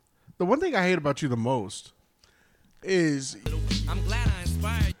The one thing I hate about you the most is I'm glad I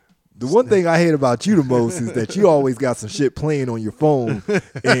inspired. The one thing I hate about you the most is that you always got some shit playing on your phone,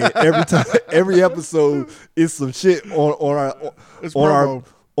 and every episode is some shit on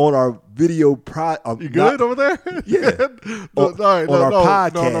our video. You good over there? Yeah. All right, on our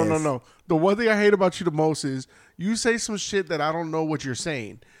podcast. No. The one thing I hate about you the most is you say some shit that I don't know what you're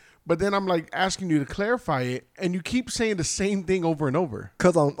saying. But then I'm like asking you to clarify it, and you keep saying the same thing over and over.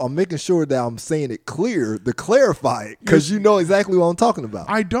 Because I'm making sure that I'm saying it clear to clarify it, because you know exactly what I'm talking about.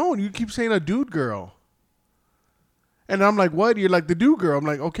 I don't. You keep saying a dude girl. And I'm like, what? You're like the dude girl. I'm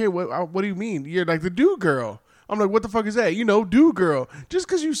like, okay, what do you mean? You're like the dude girl. I'm like, what the fuck is that? You know, dude girl. Just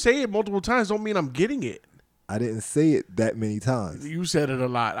because you say it multiple times don't mean I'm getting it. I didn't say it that many times. You said it a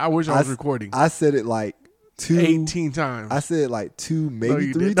lot. I wish I was recording. I said it like 18 times. I said it like 2,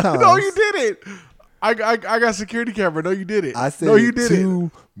 maybe 3 times. No, you didn't. I got security camera. No, you did it. I said no, you it did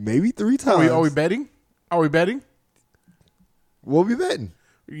 2, maybe 3 times. Are we betting? Are we betting? What we betting?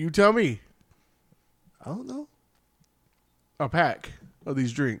 You tell me. I don't know. A pack of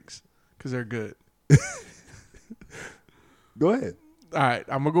these drinks because they're good. Go ahead. All right,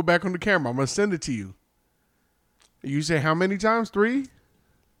 I'm gonna go back on the camera. I'm gonna send it to you. You say how many times? 3?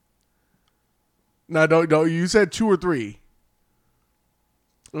 No, don't. You said 2 or 3.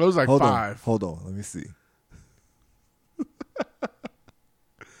 It was like 5. Hold on. Let me see.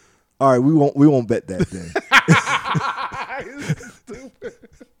 All right, we won't bet that then.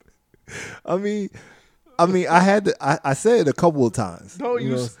 I mean, I had to. I said it a couple of times. No,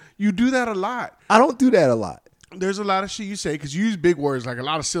 you do that a lot. I don't do that a lot. There's a lot of shit you say because you use big words, like a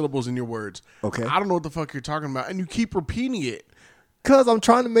lot of syllables in your words. Okay. I don't know what the fuck you're talking about, and you keep repeating it. Because I'm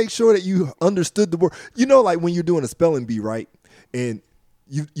trying to make sure that you understood the word. You know, like when you're doing a spelling bee, right? And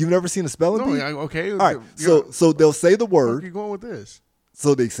you've never seen a spelling bee? Okay. All right. So they'll say the word. Where are you going with this?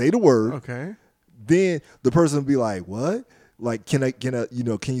 So they say the word. Okay. Then the person will be like, "What? Like, can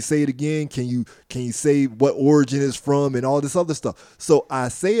you say it again? Can you say what origin is from and all this other stuff?" So I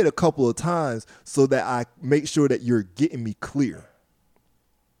say it a couple of times so that I make sure that you're getting me clear.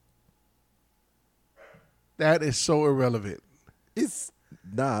 That is so irrelevant. It's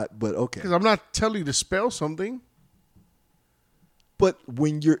not, but okay. Because I'm not telling you to spell something. But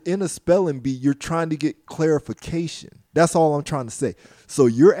when you're in a spelling bee, you're trying to get clarification. That's all I'm trying to say. So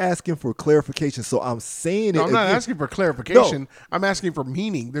you're asking for clarification. So I'm saying it. No, I'm not again. asking for clarification. No. I'm asking for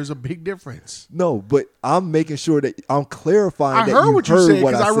meaning. There's a big difference. No, but I'm making sure that I'm clarifying. I that heard what you said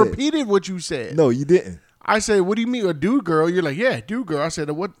because I repeated what you said. No, you didn't. I said, "What do you mean a dude girl?" You're like, "Yeah, dude girl." I said,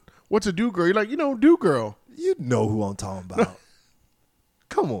 "What's a dude girl?" You're like, dude girl. You know who I'm talking about.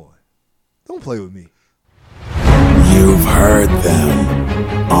 Come on. Don't play with me. You've heard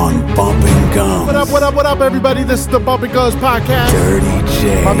them on Bumping Gums. What up, everybody? This is the Bumping Gums Podcast. Dirty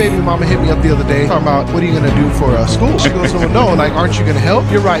J. My baby mama hit me up the other day talking about, what are you going to do for school? She goes, "Oh, no, like, aren't you going to help?"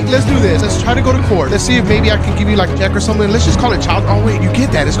 You're right. Let's do this. Let's try to go to court. Let's see if maybe I can give you like a check or something. Let's just call it child. Oh, wait, you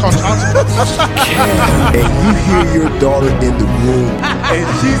get that. It's called child support. And you hear your daughter in the room, and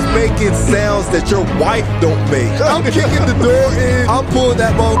she's making sounds that your wife don't make. I'm kicking the door in. I'm pulling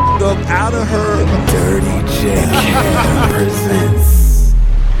that motherfucker up out of her. Dirty J presents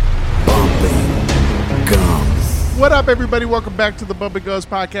Bumping Gums. What up, everybody? Welcome back to the Bumping Gums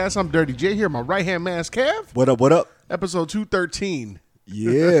Podcast. I'm Dirty J here. My right-hand man's Kev. What up? Episode 213.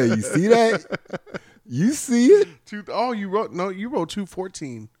 Yeah, you see that? You see it? You wrote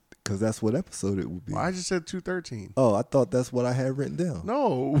 214. Because that's what episode it would be. Well, I just said 213. Oh, I thought that's what I had written down.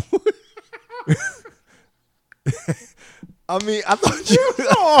 No. I mean, I thought you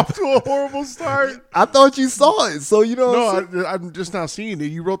off to a horrible start. I thought you saw it, so you know. No, I'm just now seeing it.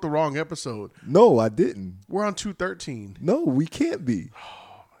 You wrote the wrong episode. No, I didn't. We're on 213. No, we can't be.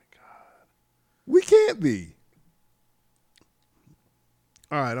 Oh my god, we can't be.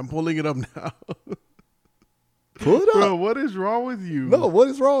 All right, I'm pulling it up now. Pull it up, bro. What is wrong with you? No, what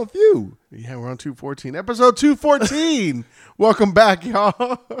is wrong with you? Yeah, we're on 214. Episode 214. Welcome back,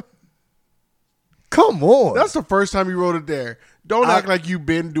 y'all. Come on. That's the first time you wrote it there. Don't act like you've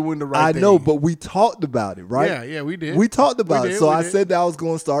been doing the right thing. I know, but we talked about it, right? Yeah, we did. We talked about it. So I did. said that I was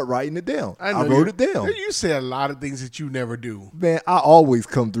going to start writing it down. I wrote it down. You say a lot of things that you never do. Man, I always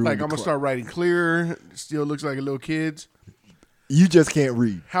come through. Like, I'm going to start writing clearer. Still looks like a little kid's. You just can't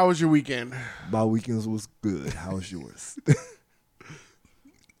read. How was your weekend? My weekend was good. How was yours?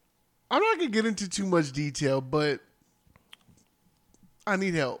 I'm not going to get into too much detail, but I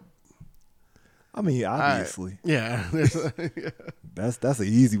need help. I mean, obviously. Yeah. That's an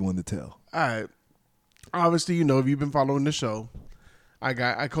easy one to tell. All right. Obviously, if you've been following the show,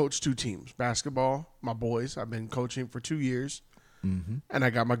 I coach 2 teams. Basketball, my boys. I've been coaching for 2 years. and I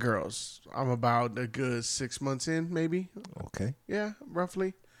got my girls. I'm about a good 6 months in, maybe. Okay. Yeah,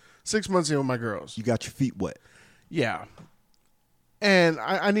 roughly 6 months in with my girls. You got your feet wet. Yeah, and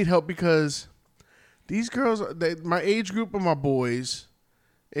I need help because these girls, my age group of my boys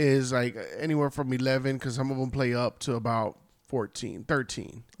is like anywhere from 11, because some of them play up to about 14,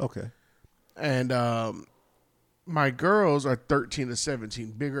 13. Okay. And my girls are 13 to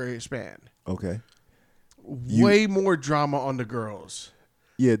 17, bigger span. Okay. Way more drama on the girls.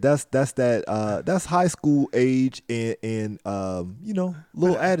 Yeah, that's high school age and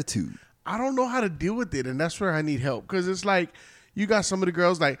little attitude. I don't know how to deal with it, and that's where I need help, because it's like you got some of the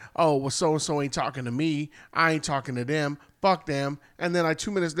girls like, oh, well, so-and-so ain't talking to me. I ain't talking to them. Fuck them. And then like 2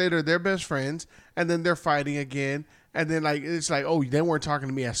 minutes later, they're best friends, and then they're fighting again. And then like it's like, oh, they weren't talking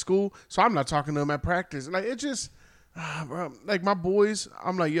to me at school, so I'm not talking to them at practice. Like it just, bro, like my boys,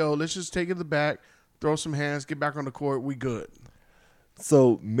 I'm like, yo, let's just take it to the back, throw some hands, get back on the court. We good.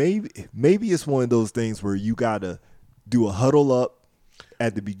 So maybe it's one of those things where you gotta do a huddle up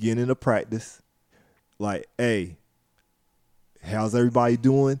at the beginning of practice, like, hey, how's everybody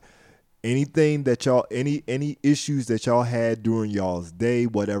doing? Anything that y'all, any issues that y'all had during y'all's day,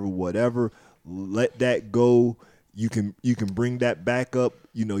 whatever, let that go. You can bring that back up.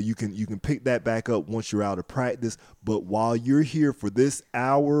 You know, you can pick that back up once you're out of practice. But while you're here for this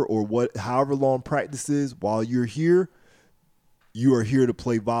hour or however long practice is, while you're here, you are here to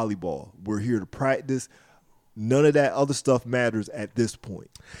play volleyball. We're here to practice. None of that other stuff matters at this point.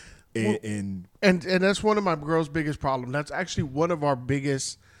 And that's one of my girls' biggest problems. That's actually one of our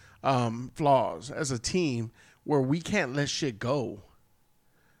biggest flaws as a team, where we can't let shit go.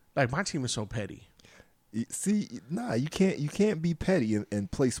 Like my team is so petty. See, you can't be petty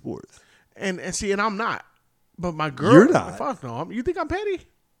and play sports. And I'm not. But my girl, You're not. Fuck no. You think I'm petty?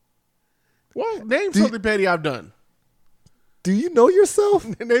 Well, name something petty I've done. Do you know yourself?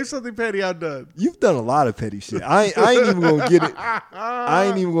 Name something petty I've done. You've done a lot of petty shit. I ain't even gonna get it. I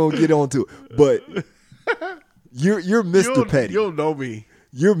ain't even gonna get onto it. But you're Mr. Petty. You'll know me.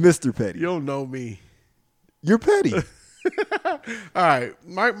 You're Mr. Petty. You'll know me. You're petty. All right.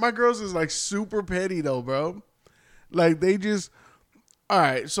 My girls is like super petty though, bro. Like they just, all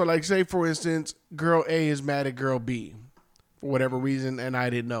right. So like say for instance, girl A is mad at girl B for whatever reason, and I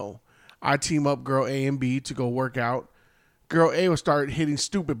didn't know. I team up girl A and B to go work out. Girl A will start hitting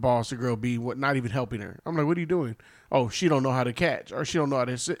stupid balls to girl B, not even helping her. I'm like, what are you doing? Oh, she don't know how to catch, or she don't know how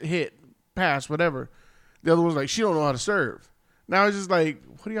to hit, pass, whatever. The other one's like, she don't know how to serve. Now it's just like,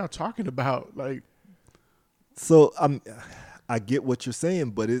 what are y'all talking about? Like, so I get what you're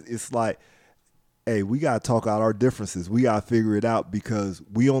saying, but it's like, hey, we gotta talk out our differences. We gotta figure it out, because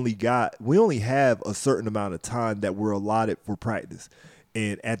we only have a certain amount of time that we're allotted for practice,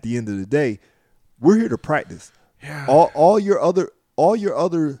 and at the end of the day, we're here to practice. yeah. All your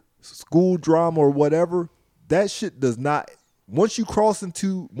other school drama or whatever, that shit does not. Once you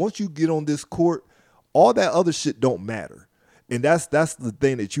get on this court, all that other shit don't matter, and that's the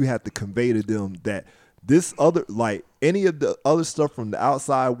thing that you have to convey to them, that this other, like any of the other stuff from the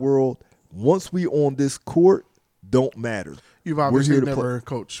outside world, once we on this court, don't matter. You've obviously never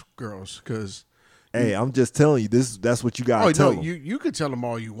coached girls, because. Hey, I'm just telling you, that's what you gotta tell them. You could tell them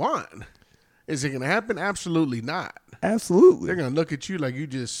all you want. Is it going to happen? Absolutely not. Absolutely. They're going to look at you like you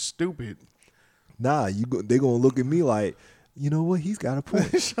just stupid. Nah, they're going to look at me like, you know what? He's got a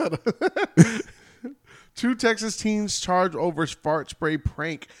point. Shut up. 2 Texas teens charged over fart spray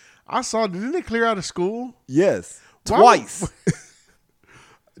prank. I saw, didn't they clear out of school? Yes. Why- Twice.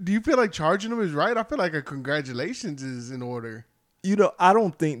 Do you feel like charging them is right? I feel like a congratulations is in order. You know, I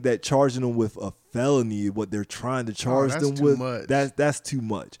don't think that charging them with a felony, what they're trying to charge that's them too with, much. that's too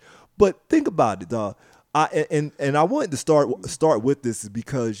much. But think about it, dog. I wanted to start with this is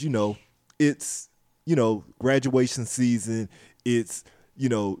because, you know, it's, you know, graduation season. It's, you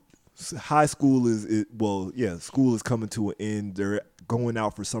know, high school school is coming to an end. They're going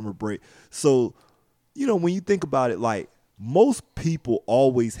out for summer break. So, you know, when you think about it, like most people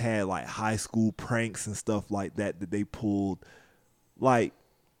always had like high school pranks and stuff like that they pulled like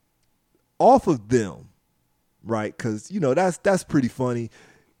off of them, right? Because, you know, that's pretty funny.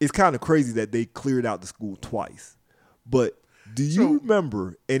 It's kind of crazy that they cleared out the school twice. But do you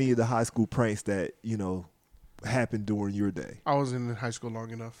remember any of the high school pranks that, you know, happened during your day? I was in high school long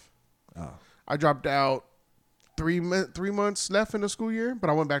enough. Oh. I dropped out 3 months left in the school year,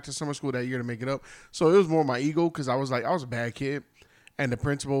 but I went back to summer school that year to make it up. So it was more my ego, because I was a bad kid, and the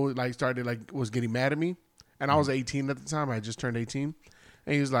principal was getting mad at me, and I was 18 at the time. I had just turned 18,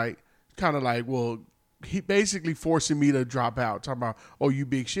 and he was like, kind of like, well, he basically forcing me to drop out. Talking about, oh, you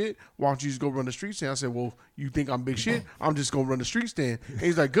big shit. Why don't you just go run the streets? And I said, well, you think I'm big shit? I'm just gonna run the streets then. And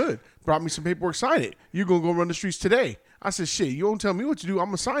he's like, good. Brought me some paperwork, sign it. You're gonna go run the streets today. I said, shit, you don't tell me what to do. I'm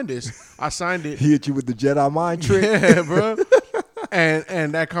gonna sign this. I signed it. He hit you with the Jedi mind trick. Yeah, bro.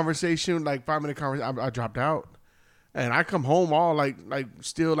 And that conversation, like 5-minute conversation, I dropped out. And I come home all like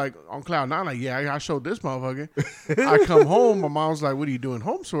still like on cloud nine, like, yeah, I showed this motherfucker. I come home, my mom's like, what are you doing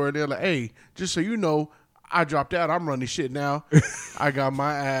home for? They're like, hey, just so you know, I dropped out. I'm running shit now. I got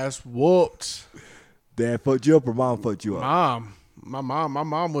my ass whooped. Dad fucked you up or mom fucked you up? My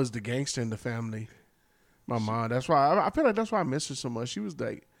mom was the gangster in the family. My mom. That's why I feel like that's why I miss her so much. She was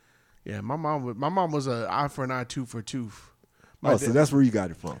like, yeah, my mom was a eye for an eye, tooth for a tooth. So that's where you got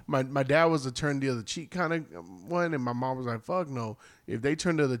it from. My dad was a turn the other cheek kind of one, and my mom was like, fuck no. If they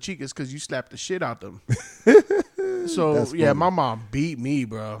turn the other cheek, it's because you slapped the shit out them. So, yeah, my mom beat me,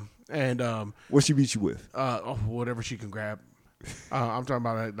 bro. And what she beat you with? Whatever she can grab. I'm talking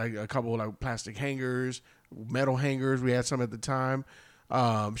about like a couple of like plastic hangers, metal hangers. We had some at the time.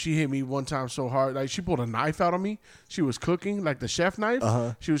 She hit me one time so hard. Like, she pulled a knife out on me. She was cooking, like the chef knife.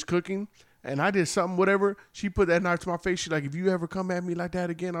 She was cooking. And I did something, whatever. She put that knife to my face. She's like, if you ever come at me like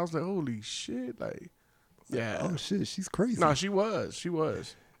that again, I was like, holy shit. Like, yeah. Oh, shit. She's crazy. No, she was.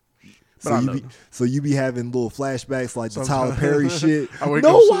 So you be having little flashbacks like the Tyler Perry shit.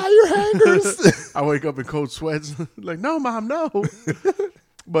 No wire hangers. I wake up in cold sweats. Like, no, mom, no.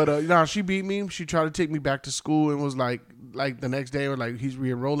 But she beat me. She tried to take me back to school and was like the next day, or like, he's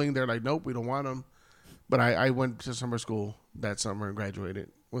re-enrolling. They're like, nope, we don't want him. But I went to summer school that summer and graduated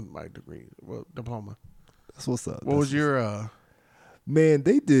with my degree, diploma. That's what's up. What was your Man,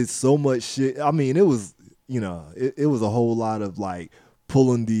 they did so much shit. I mean, it was, it was a whole lot of like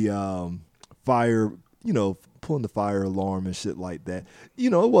pulling the fire, pulling the fire alarm and shit like that.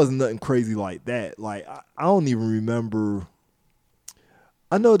 It wasn't nothing crazy like that. Like, I don't even remember.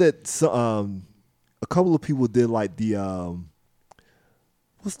 I know that a couple of people did like the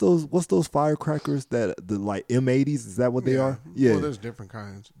what's those firecrackers that the like M80s? Is that what they are? Yeah. Well, there's different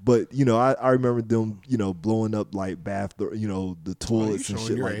kinds. But I remember them, blowing up like bath, the toilets and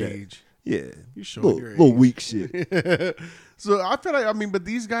shit like age. that. Yeah, you showing your little age. weak shit. So I feel like but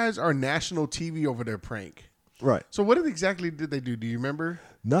these guys are national TV over their prank. Right. So what exactly did they do? Do you remember?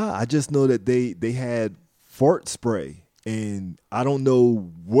 Nah, I just know that they had fart spray, and I don't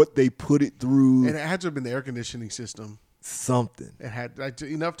know what they put it through. And it had to have been the air conditioning system. Something. It had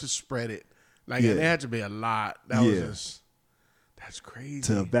enough to spread it. Like, it had to be a lot. That was just, that's crazy.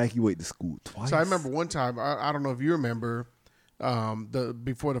 To evacuate the school twice. So I remember one time, I don't know if you remember,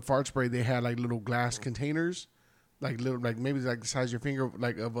 before the fart spray, they had like little glass containers, like maybe like the size of your finger,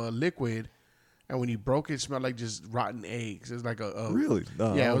 like of a liquid. And when you broke it, it smelled like just rotten eggs. It was like a really?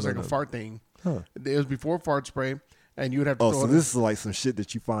 No, yeah, it was like a fart thing. Huh. It was before fart spray. And you would have to throw so this is like some shit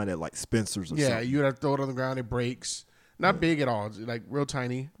that you find at like Spencer's or something. Yeah, you would have to throw it on the ground. It breaks. Not big at all. It's like real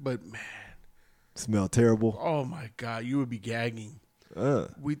tiny, but man. Smell terrible. Oh my God, you would be gagging.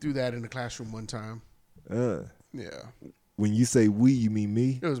 We threw that in the classroom one time. Yeah. When you say we, you mean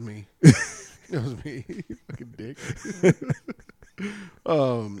me? It was me. It was me. You fucking dick.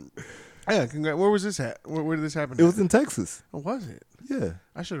 Yeah, congrats. Where was this at? Where did this happen? It was in Texas. Oh, was it? Yeah.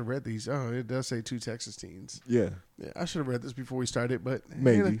 I should have read these. Oh, it does say 2 Texas teens. Yeah. Yeah, I should have read this before we started, but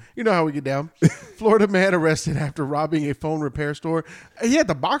maybe. You know how we get down. Florida man arrested after robbing a phone repair store. He had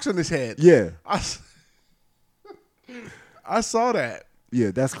the box on his head. Yeah. I saw that.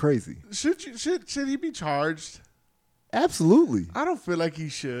 Yeah, that's crazy. Should he be charged? Absolutely. I don't feel like he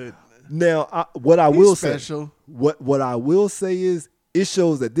should. Now, what I will say is it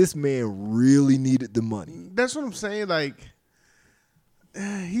shows that this man really needed the money. That's what I'm saying. Like,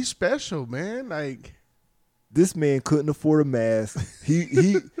 he's special, man. Like, this man couldn't afford a mask.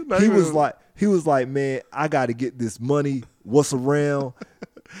 He was like, man, I got to get this money. What's around?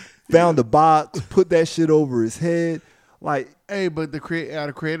 Found a box, put that shit over his head. Like, hey, but out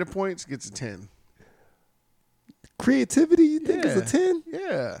of creative points gets a 10. Creativity, you think is a 10?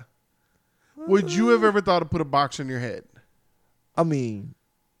 Yeah. Would you have ever thought of put a box on your head? I mean,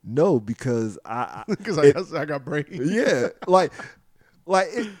 no, because I got brains. Yeah, like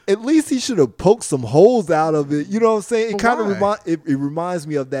at least he should have poked some holes out of it. You know what I'm saying? It kind of it reminds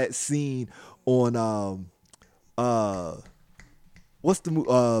me of that scene on what's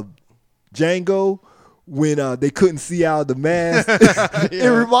the Django when they couldn't see out of the mask. It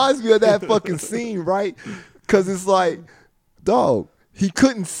reminds me of that fucking scene, right? Because it's like, dog. He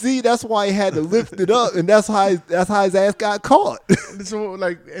couldn't see. That's why he had to lift it up, and that's how his ass got caught. So,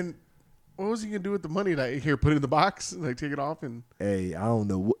 and what was he gonna do with the money? Like, here, put it in the box, like take it off, and hey, I don't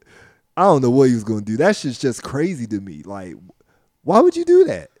know. I don't know what he was gonna do. That shit's just crazy to me. Like, why would you do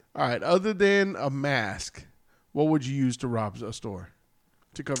that? All right. Other than a mask, what would you use to rob a store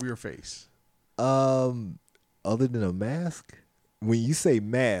to cover your face? Other than a mask, when you say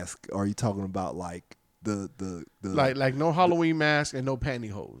mask, are you talking about like the Like no Halloween mask and no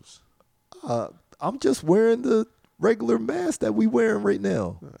pantyhose. I'm just wearing the regular mask that we wearing right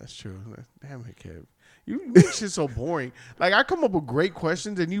now. No, that's true. Damn it, Kev. You make shit so boring. Like I come up with great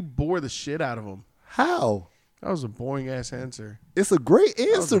questions and you bore the shit out of them. How? That was a boring ass answer. It's a great That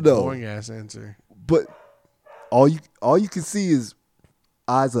was answer a though. boring ass answer. But all you can see is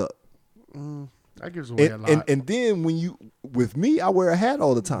eyes up. That gives away a lot. And then when you with me, I wear a hat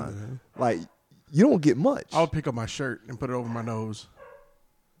all the time. Like you don't get much. I would pick up my shirt and put it over my nose.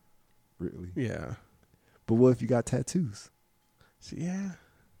 Really? Yeah. But what if you got tattoos? See, yeah.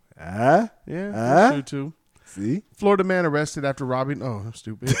 Ah? Yeah. Ah? That's true too. See? Florida man arrested after robbing. Oh, I'm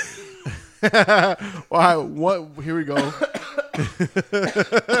stupid. All right, what? Here we go.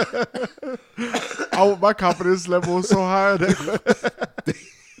 Oh, my confidence level is so high.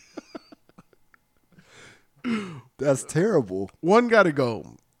 That's terrible. One got to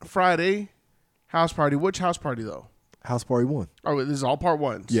go. Friday, house party. Which house party though? House party 1. Oh, this is all part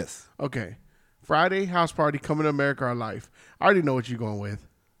ones. Yes. Okay. Friday, house party, Coming to America, Our Life. I already know what you're going with.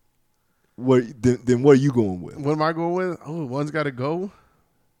 Then what are you going with? What am I going with? Oh, one's got to go.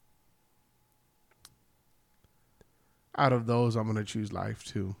 Out of those, I'm going to choose Life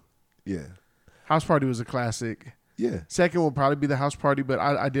too. Yeah. House Party was a classic. Yeah. Second will probably be the House Party, but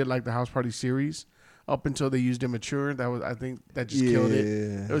I did like the House Party series up until they used Immature. I think that just killed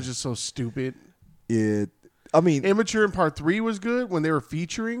it. It was just so stupid. I mean, Immature in part 3 was good when they were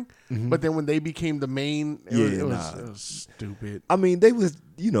featuring, but then when they became the main, it was stupid. I mean, they was,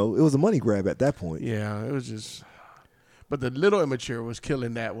 it was a money grab at that point. Yeah, it was just. But the Little Immature was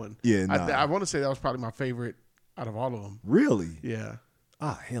killing that one. Yeah, I want to say that was probably my favorite out of all of them. Really? Yeah.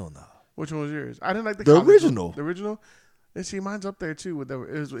 Ah, hell no. Which one was yours? I didn't like the The comic original. book. The original? And see, mine's up there too.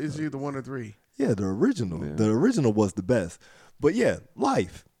 It's either 1 or 3. Yeah, the original. Yeah. The original was the best. But yeah,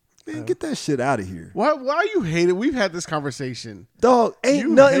 Life. Man, get that shit out of here. Why you hate it? We've had this conversation. Dog, ain't You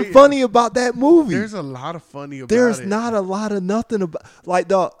nothing hate funny about that movie. There's a lot of funny about There's it. not a lot of nothing about. Like,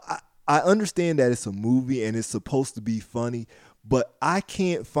 dog, I understand that it's a movie and it's supposed to be funny, but I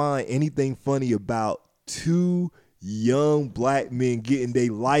can't find anything funny about two young black men getting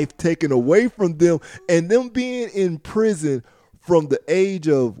their life taken away from them and them being in prison from the age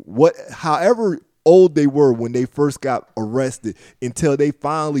of however old they were when they first got arrested until they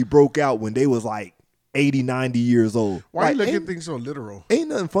finally broke out when they was like 80, 90 years old. Why Like, you look at things so literal? ain't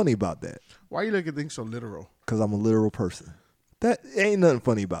nothing funny about that. Why you look at things so literal? Because I'm a literal person. That ain't nothing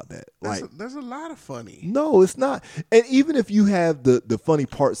funny about that. Like, There's a lot of funny. no, it's not. And even if you have the funny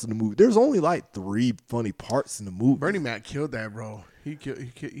parts in the movie, there's only like 3 funny parts in the movie. Bernie Mac killed that, bro. He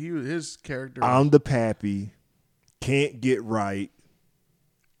was his character. I'm the pappy. Can't get right.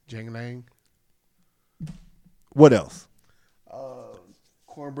 Jang Lang. What else?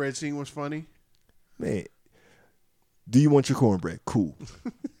 Cornbread scene was funny. Man, do you want your cornbread? Cool.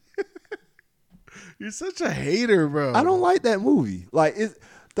 You're such a hater, bro. I don't like that movie. Like, it's,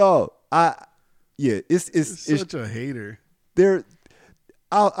 dog, it's such a hater. there.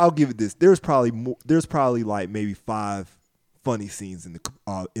 I'll give it this. There's probably like maybe 5 funny scenes in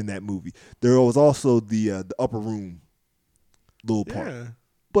that movie. There was also the upper room little part. Yeah.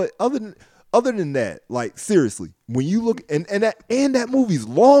 But other than that, like, seriously, when you look and that movie's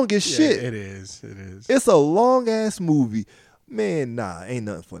long as shit. It is. It is. It's a long ass movie. Man, nah, ain't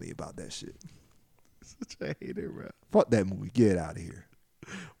nothing funny about that shit. Such a hater, bro. Fuck that movie. Get it out of here.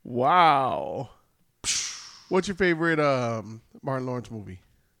 Wow. What's your favorite Martin Lawrence movie?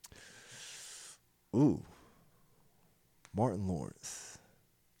 Ooh. Martin Lawrence.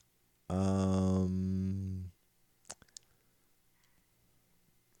 I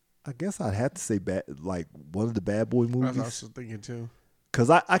guess I'd have to say one of the Bad Boy I was movies. also thinking too. Cause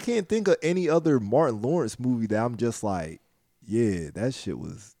I can't think of any other Martin Lawrence movie that I'm just like, yeah, that shit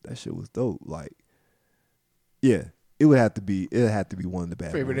was dope. Like, yeah, it'd have to be one of the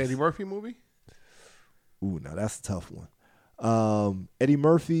Bad Favorite Boys. Eddie Murphy movie? Ooh, now that's a tough one. Eddie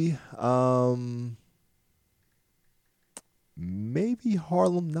Murphy, maybe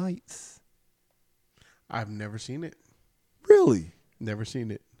Harlem Nights. I've never seen it. Really? Never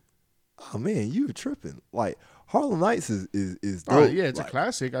seen it. Oh man, you were tripping. Like, Harlem Nights is dope. Oh yeah, it's Like, a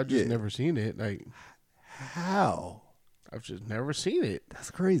classic. I've just yeah. never seen it. Like, How? I've just never seen it.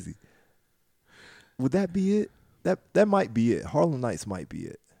 That's crazy. Would that be it? That might be it. Harlem Nights might be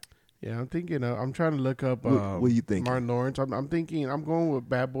it. Yeah, I'm thinking. I'm trying to look up. What do you think? Martin Lawrence. I'm thinking. I'm going with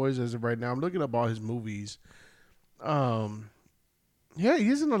Bad Boys as of right now. I'm looking up all his movies. Yeah,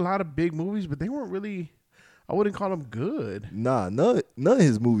 he's in a lot of big movies, but they weren't really. I wouldn't call them good. Nah, none of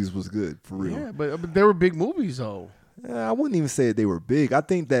his movies was good for real. Yeah, but they were big movies though. I wouldn't even say they were big. I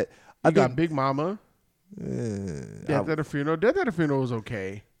think that You got Big Mama, Death Death at a Funeral. Death at a Funeral was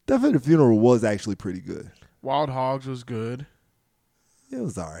okay. at the Funeral was actually pretty good. Wild Hogs was good. It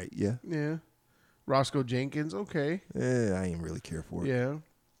was all right. Yeah. Yeah. Roscoe Jenkins, okay. I ain't really care for it. Yeah.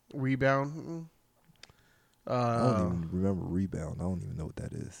 Rebound. I don't even remember Rebound. I don't even know what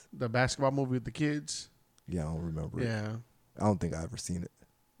that is. The basketball movie with the kids. Yeah, I don't remember it. Yeah. I don't think I ever seen it.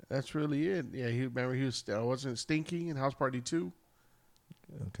 That's really it. Yeah, he was wasn't Stinky in House Party 2.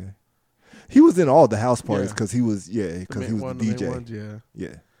 Okay. He was in all the house parties Yeah. because he was the DJ. Ones, yeah.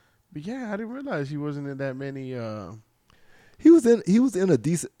 Yeah. But yeah, I didn't realize he wasn't in that many. He was in a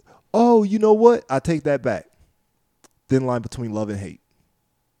decent. Oh, you know what? I take that back. Thin Line Between Love and Hate.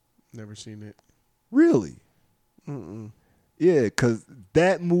 Never seen it. Really? Mm-mm. Yeah, because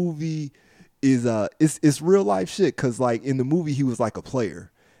that movie is it's real life shit. Because like in the movie, he was like a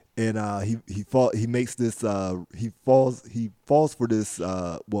player, and he makes this he falls for this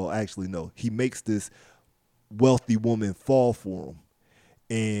well actually no, he makes this wealthy woman fall for him,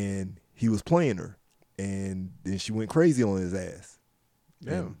 and he was playing her, and then she went crazy on his ass.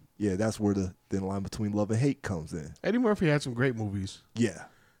 Yeah. And, yeah, that's where the thin line between love and hate comes in. Eddie Murphy had some great movies. Yeah.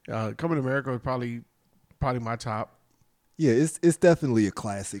 Coming to America was probably my top. Yeah, it's definitely a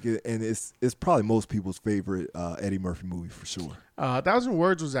classic, and it's probably most people's favorite Eddie Murphy movie for sure. 1,000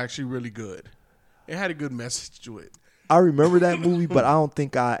 Words was actually really good. It had a good message to it. I remember that movie, but I don't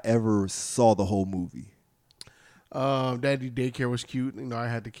think I ever saw the whole movie. Daddy Daycare was cute. You know, I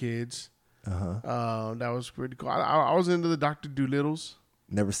had the kids. That was pretty cool. I was into the Dr. Doolittles.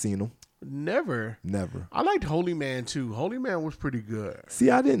 Never seen them. Never. I liked Holy Man too. Holy Man was pretty good. See,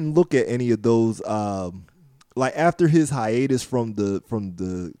 I didn't look at any of those. Like after his hiatus from the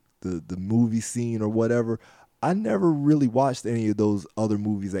movie scene or whatever, I never really watched any of those other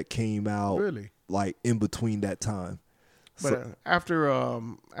movies that came out. Really? Like in between that time. But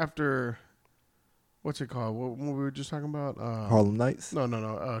after what's it called? What we were just talking about? Harlem Nights.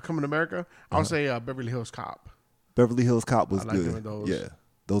 No. Coming to America. I would say Beverly Hills Cop. Beverly Hills Cop was I liked good. them in those. Yeah,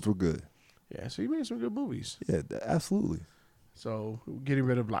 those were good. Yeah, so he made some good movies. Yeah, absolutely. So Getting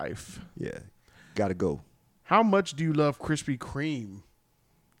Rid of Life. Yeah, gotta go. How much do you love Krispy Kreme?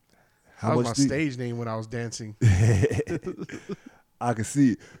 How that was much my stage name when I was dancing. I can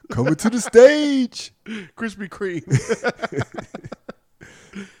see it coming to the stage. Krispy Kreme.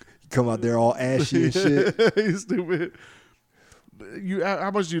 Come out there all ashy and shit. You stupid.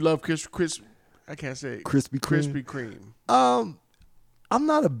 How much do you love I can't say it. Krispy Kreme. Krispy Kreme. I'm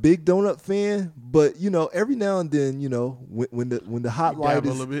not a big donut fan, but you know, every now and then, you know, when the hot You light dabble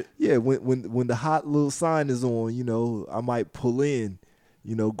is, a little bit. yeah, when the hot little sign is on, you know, I might pull in,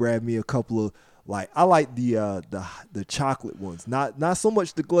 you know, grab me a couple of I like the chocolate ones, not so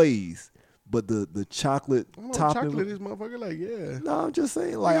much the glaze, but the chocolate topping. Chocolate is motherfucker like yeah. No, I'm just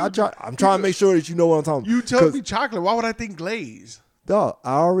saying, like I'm trying to make sure that you know what I'm talking. You tell me chocolate. Why would I think glaze? Dog,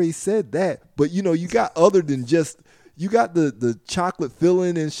 I already said that, but you know, you got other than just. You got the chocolate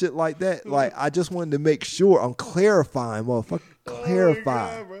filling and shit like that. Like, I just wanted to make sure I'm clarifying, motherfucker.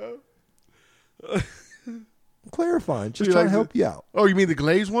 Clarifying. Oh my God, bro. Clarifying. Just You trying like to help you out. Oh, you mean the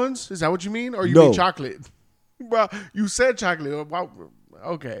glazed ones? Is that what you mean? Or you No. mean chocolate? Well, you said chocolate. Wow.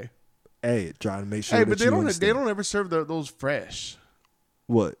 Okay. Hey, trying to make sure Hey, that but you they understand. don't ever serve those fresh.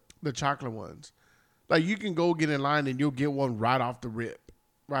 What? The chocolate ones. Like you can go get in line and you'll get one right off the rip,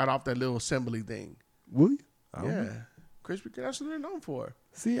 right off that little assembly thing. Will you? I don't know. Yeah, Krispy Kreme. That's what they're known for.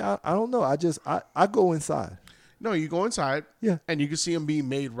 See, I don't know. I go inside. No, you go inside. Yeah. And you can see them being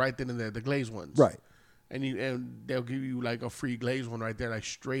made right then and there, the glazed ones. Right. And they'll give you like a free glazed one right there, like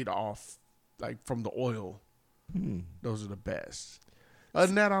straight off, like from the oil. Those are the best. Other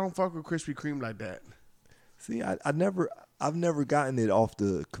than that, I don't fuck with Krispy Kreme like that. See, I've never gotten it off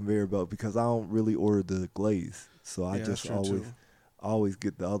the conveyor belt because I don't really order the glaze. So I Yeah, just that's true, too. always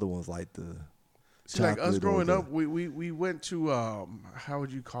get the other ones like the See, like us chocolate or growing the- up, we went to how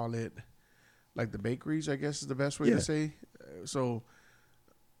would you call it? Like the bakeries, I guess is the best way Yeah. to say. So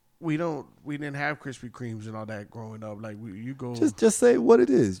we didn't have Krispy Kremes and all that growing up. Like you go, Just say what it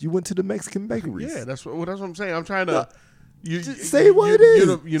is. You went to the Mexican bakeries. yeah, that's what I'm saying. I'm trying to Just say what it is.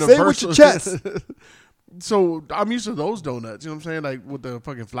 Say it with your chest. So I'm used to those donuts. You know what I'm saying? Like with the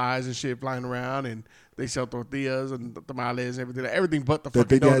fucking flies and shit flying around, and they sell tortillas and tamales and everything but the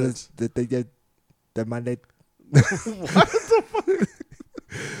fucking donuts. That my name.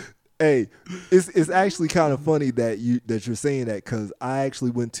 Hey, it's actually kind of funny that you're saying that, because I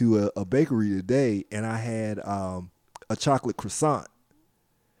actually went to a bakery today and I had a chocolate croissant.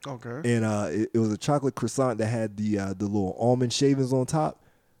 Okay. And it was a chocolate croissant that had the little almond shavings on top.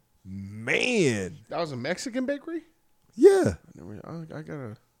 Man, That was a Mexican bakery? yeah, I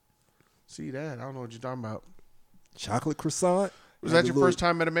gotta see that. I don't know what you're talking about. chocolate croissant. Was Had that the your little- first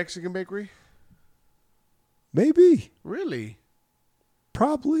time at a Mexican bakery? Maybe, Really?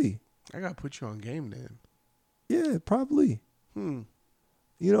 probably, I gotta put you on game then. yeah, probably. Hmm.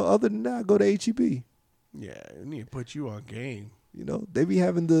 You know, other than that, I go to HEB. Yeah, I need to put you on game. You know, they be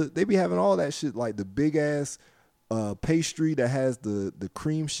having all that shit, like the big ass pastry that has the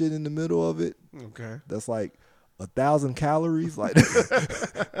cream shit in the middle of it. Okay. That's like 1,000 calories. Like,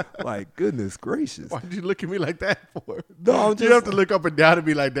 like goodness gracious. Why'd you look at me like that for? No, I'm You just have to look up and down and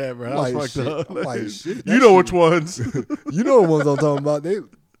be like that, bro. like I was shit. fucked up. I'm like, shit, You that know which shit- ones. You know the ones I'm talking about. They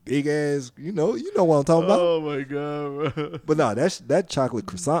big ass. You know what I'm talking about. Oh my god, bro. But no, that chocolate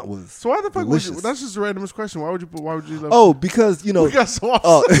croissant was So why the fuck would you? delicious. That's just the randomest question. Why would you love? Oh, because you know. we got so uh,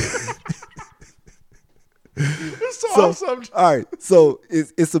 awesome. It's so, so awesome. all right, so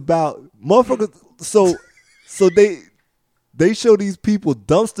it's about motherfuckers. So they show these people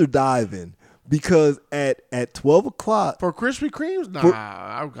dumpster diving because at 12 o'clock. For Krispy Kremes? Nah,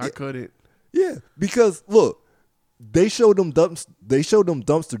 For- I couldn't. Yeah, because look, they showed them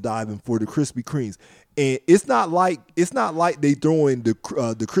dumpster diving for the Krispy Kremes, and it's not like they throwing the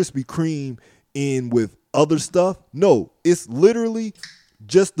Krispy Kreme in with other stuff. No, it's literally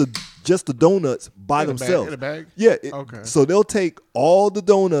just the donuts by In a bag- themselves. in a bag? Yeah. Okay. So they'll take all the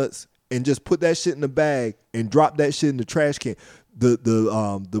donuts and just put that shit in the bag and drop that shit in the trash can.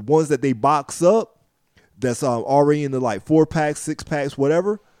 The ones that they box up, that's already in the like 4-packs, 6-packs,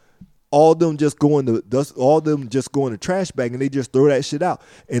 whatever. All them just go in the trash bag, and they just throw that shit out.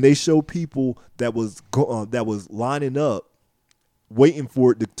 And they show people that was lining up, waiting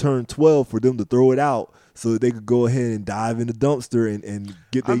for it to turn 12 for them to throw it out, so that they could go ahead and dive in the dumpster and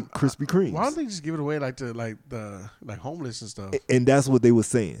get their Krispy Kremes. Why don't they just give it away like to the homeless and stuff? And that's what they were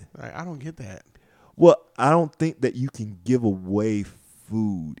saying. Like, I don't get that. Well, I don't think that you can give away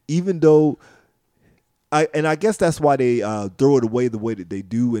food, even though. I guess that's why they throw it away the way that they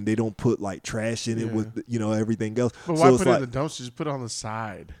do, and they don't put like trash in it Yeah. with everything else. But So why it's put it like, in the dumpster? Just put it on the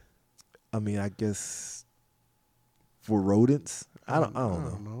side. I mean, I guess for rodents. I don't know. I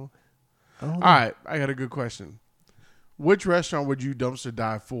don't know. All right, I got a good question. Which restaurant would you dumpster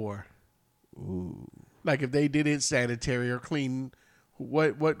dive for? Ooh. Like if they did it sanitary or clean,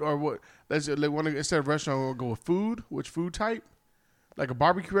 what? Let's like instead of restaurant, we'll go with food. Which food type? Like a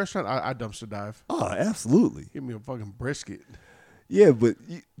barbecue restaurant, I dumpster dive. Oh, absolutely. Give me a fucking brisket. Yeah, but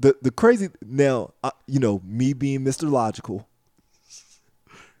the crazy now, me being Mr. Logical,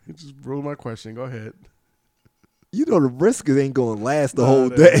 You just rule my question. Go ahead. the brisket ain't gonna last the Nah, whole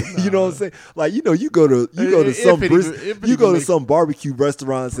nah, day. nah. You know what I'm saying? Like you go to If some it even- if it you go even to makes- some barbecue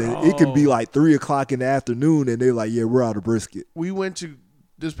restaurants and it can be Oh. like 3:00 in the afternoon and they're like, yeah, we're out of brisket. We went to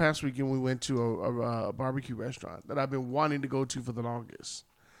this past weekend. We went to a barbecue restaurant that I've been wanting to go to for the longest.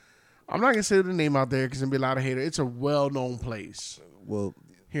 I'm not gonna say the name out there because there'll be a lot of haters. It's a well-known place Well,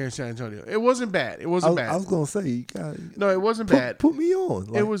 here in San Antonio. It wasn't bad. It I wasn't was, bad. I was gonna say you got No, it wasn't bad. put me on.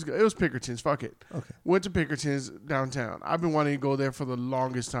 Like, It was Pickerton's. Fuck it. Okay. Went to Pickerton's downtown. I've been wanting to go there for the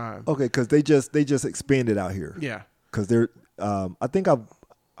longest time. okay because they just expanded out here. Yeah. Because they're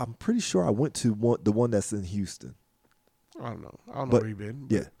I'm pretty sure I went to the one that's in Houston. I don't know. I don't know But, where you've been.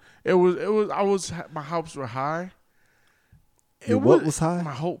 yeah. It was. My hopes were high. Your what was high?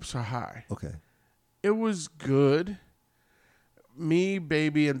 My hopes are high. Okay. It was good. Me,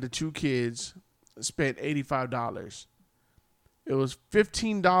 baby, and the 2 kids spent $85. It was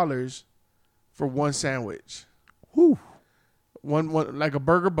 $15 for one sandwich. Whew. One like a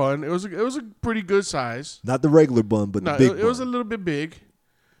burger bun. It was a pretty good size. Not the regular bun, but No, the big it was a bun. little bit big,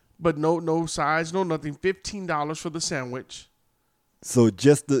 but no size, no nothing. $15 for the sandwich. So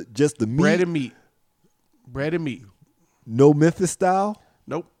just the meat, Bread and meat. no Memphis style.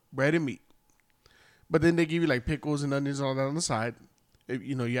 Nope, bread and meat. But then they give you like pickles and onions and all that on the side. If,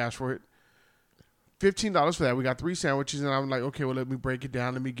 you ask for it. $15 for that. We got 3 sandwiches, and I'm like, okay, well, let me break it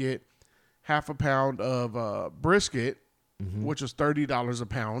down. Let me get half a pound of brisket, which was $30 a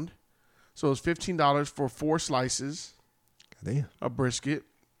pound. So it was $15 for 4 slices Damn. of brisket.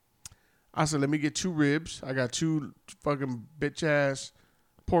 I said, let me get 2 ribs. I got 2 fucking bitch ass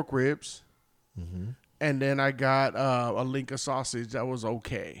pork ribs. And then I got a link of sausage that was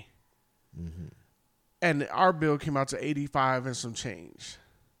okay. And our bill came out to $85 and some change.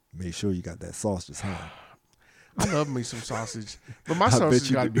 Make sure you got that sauce just high. I love me some sausage, but my I bet sausage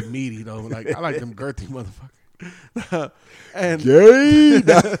you got to do. be meaty though. Like I like them girthy motherfuckers. And Gay.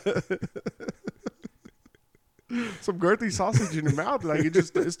 some girthy sausage in your mouth, like it's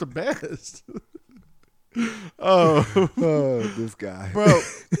the best. Oh, This guy. bro.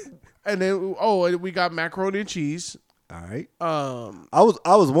 And then we got macaroni and cheese. All right. Um, I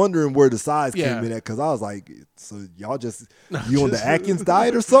was wondering where the size Yeah. came in at because I was like, so y'all you on the Atkins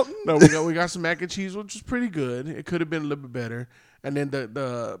diet or something? no, we got some mac and cheese, which was pretty good. It could have been a little bit better. And then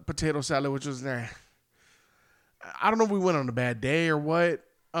the potato salad, which was I don't know if we went on a bad day or what.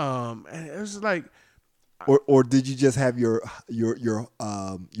 And it was like, Or did you just have your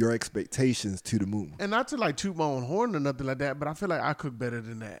expectations to the moon? and not to like toot my own horn or nothing like that, but I feel like I cook better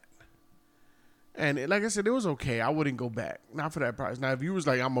than that. And like I said, it was okay. I wouldn't go back, not for that price. Now, if you was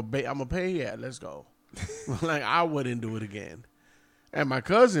like, I'm a pay, yeah, let's go. Like I wouldn't do it again. And my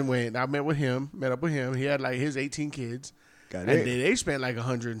cousin went. I met up with him. He had like his 18 kids, Got and it. they spent like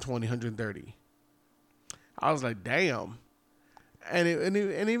 120, 130. I was like, damn. And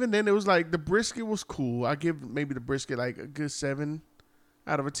even then, it was like the brisket was cool. I give maybe the brisket like a good 7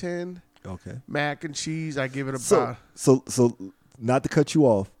 out of a 10. Okay. Mac and cheese, I give it So about. so not to cut you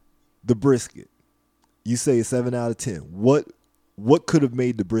off, the brisket. You say a 7 out of 10. What could have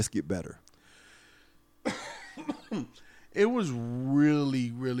made the brisket better? It was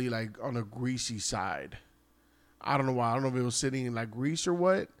really, really like on a greasy side. I don't know why. I don't know if it was sitting in like grease or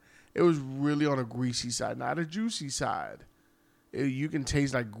what. It was really on a greasy side, not a juicy side. You can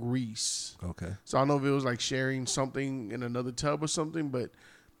taste like grease. Okay. So I don't know if it was like sharing something in another tub or something, but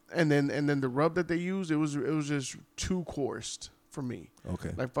and then the rub that they used, it was just too coarse for me.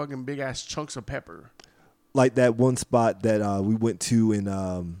 Okay. Like fucking big ass chunks of pepper. Like that one spot that we went to in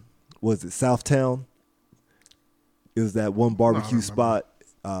was it Southtown? It was that one barbecue spot.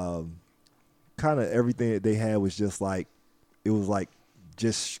 Kind of everything that they had was just like it was like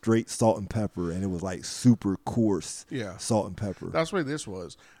just straight salt and pepper, and it was like super coarse Yeah. salt and pepper. That's what this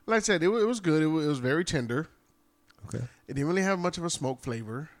was. Like I said, it was good. It was very tender. Okay. It didn't really have much of a smoke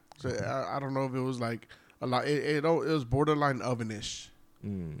flavor. So I don't know if it was like a lot. It was borderline ovenish.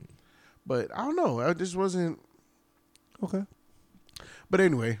 But I don't know. I just wasn't. Okay. But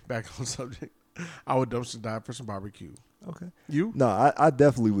anyway, back on subject. I would dumpster dive for some barbecue. Okay. You? No, I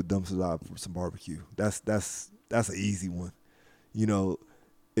definitely would dumpster dive for some barbecue. That's an easy one. You know,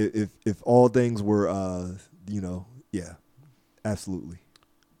 if all things were, yeah, absolutely.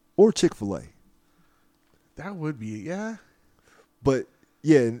 Or Chick-fil-A. That would be, yeah. But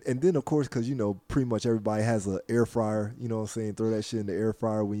yeah, and then of course, because you know, pretty much everybody has an air fryer. You know what I'm saying? Throw that shit in the air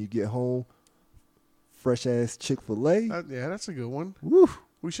fryer when you get home. Fresh ass Chick-fil-A. Yeah, that's a good one. Woo.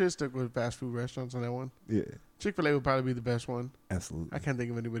 We should stick with fast food restaurants on that one. Yeah, Chick-fil-A would probably be the best one. absolutely. I can't think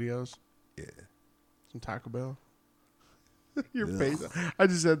of anybody else. Yeah. Some Taco Bell. Your Ugh. face. I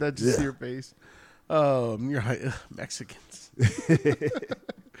just said that to see Yeah. your face. You're like, ugh, Mexicans.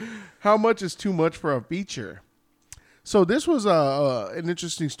 How much is too much for a feature? So this was an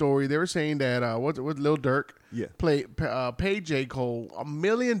interesting story. They were saying that what Lil Durk Yeah. paid J. Cole $1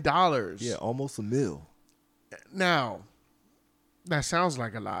 million. Yeah, almost a meal. Now, that sounds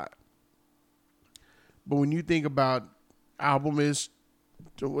like a lot. But when you think about album is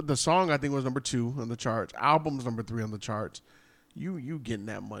the song, I think was number 2 on the charts. Album's number 3 on the charts. You getting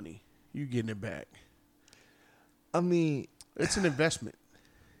that money. You getting it back. I mean, It's an investment.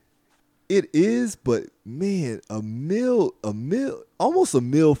 it is, but man, almost a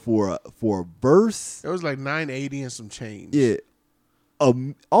meal for a verse. It was like $9.80 and some change. Yeah,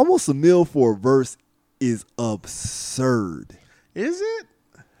 almost a meal for a verse is absurd. Is it?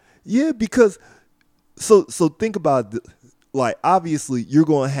 Yeah, because so think about like obviously you're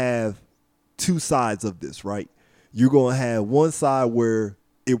going to have two sides of this, right? You're going to have one side where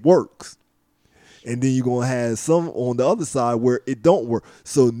it works. And then you're going to have some on the other side where it don't work.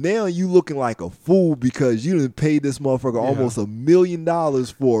 So now you looking like a fool because you didn't pay this motherfucker almost $1 million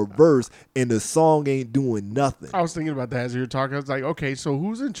for a verse and the song ain't doing nothing. I was thinking about that as you were talking. I was like, okay, so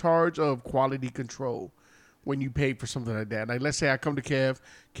who's in charge of quality control when you pay for something like that? Like, let's say I come to Kev,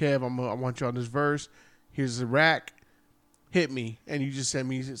 I want you on this verse. Here's the rack. Hit me. And you just send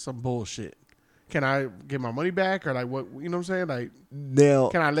me some bullshit. Can I get my money back or like what? You know what I'm saying? Like, Now,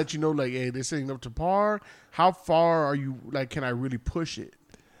 can I let you know like, hey, this ain't up to par? How far are you? Like, can I really push it?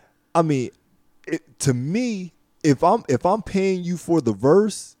 I mean, to me, if I'm paying you for the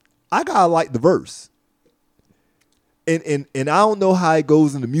verse, I gotta like the verse. And I don't know how it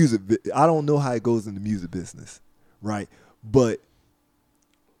goes in the music. I don't know how it goes in the music business, right? But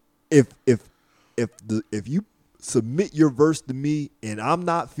if you submit your verse to me and I'm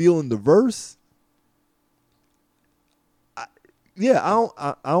not feeling the verse, Yeah,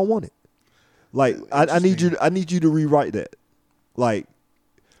 I don't want it. Like I need you to rewrite that. Like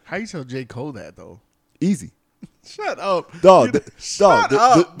How you tell J. Cole that though? easy. Shut up, Dog, Shut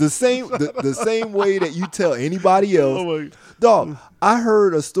up. the same way that you tell anybody else. Oh my- Dog, I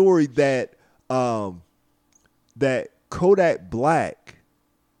heard a story that that Kodak Black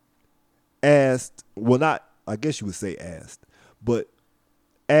asked, well, not, I guess you would say asked, but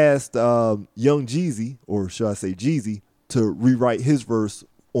asked Young Jeezy, or should I say Jeezy, to rewrite his verse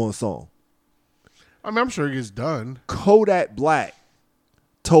on a song. I mean, I'm sure it gets done. Kodak Black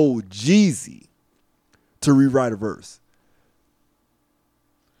told Jeezy to rewrite a verse.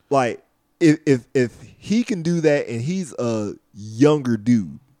 Like, if he can do that, and he's a younger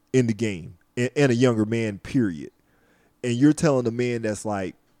dude in the game, and a younger man, period, and you're telling a man that's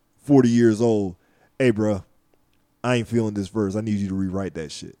like 40 years old, hey, bro, I ain't feeling this verse. I need you to rewrite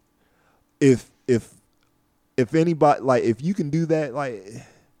that shit. If anybody, like, if you can do that, like,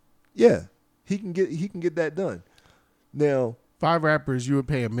 yeah, he can get that done. Now, 5 rappers you would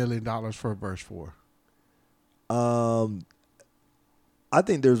pay $1 million for a verse for. I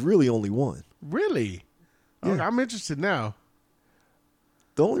think there's really only one. Really? Yeah. Okay, I'm interested now.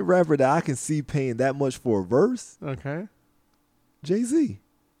 The only rapper that I can see paying that much for a verse, Okay. Jay-Z.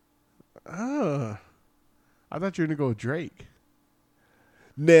 I thought you were gonna go with Drake.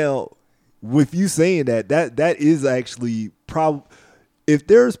 Now, with you saying that is actually if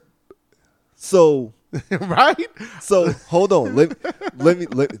there's Right? so hold on. Let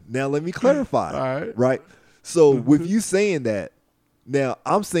me clarify. All right. Right? So with you saying that, now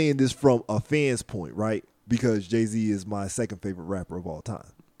I'm saying this from a fan's point, right? Because Jay-Z is my second favorite rapper of all time.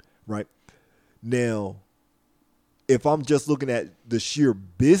 Right? Now, if I'm just looking at the sheer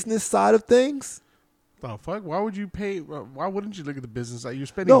business side of things, The fuck? Why would you pay? Why wouldn't you look at the business? Like, you're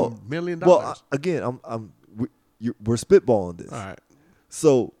spending no. $1 million. Well, again, we're spitballing this. All right.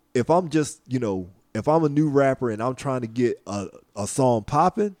 So if I'm just, if I'm a new rapper and I'm trying to get a song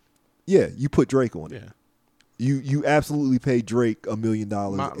popping, yeah, you put Drake on it. Yeah. You absolutely pay Drake $1 million.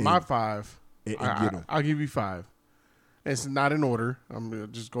 My 5. and get him. I'll give you 5. It's not in order. I'm gonna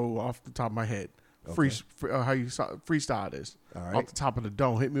just go off the top of my head. Okay. How you freestyle this? All right. Off the top of the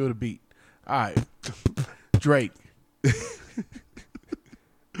dome. Hit me with a beat. All right. Drake.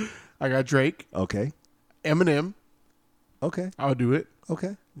 I got Drake. Okay. Eminem. Okay. I'll do it.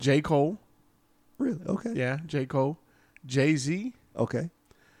 Okay. J. Cole. Really? Okay. Yeah, J. Cole. Jay-Z. Okay.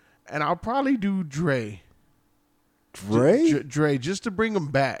 And I'll probably do Dre. Dre? Dre, just to bring him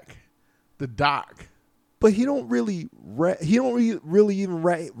back. The Doc. But he don't really really even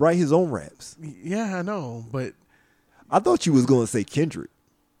write his own raps. Yeah, I know, but I thought you was going to say Kendrick.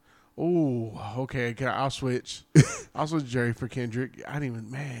 oh, okay. I'll switch. I'll switch Jerry for Kendrick. I didn't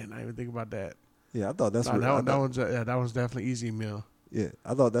even think about that. Yeah, I thought that's No, where that one's definitely easy meal. yeah,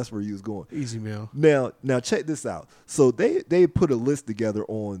 I thought that's where you was going. Easy meal. Now check this out. So they put a list together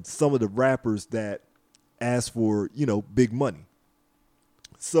on some of the rappers that asked for, big money.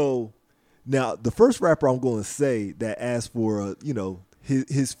 So now the first rapper I'm going to say that asked for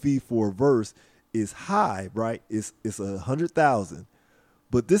his fee for a verse is high, right? It's 100,000.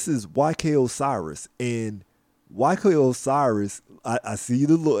 But this is YK Osiris, and YK Osiris, I see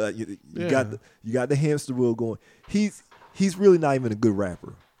the look. You got the hamster wheel going. He's really not even a good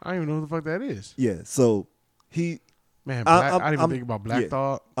rapper. I don't even know who the fuck that is. Yeah, so Man, I didn't even think about Black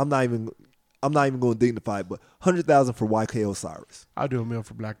Thought. I'm not even going to dignify it, but 100,000 for YK Osiris. I'll do a meal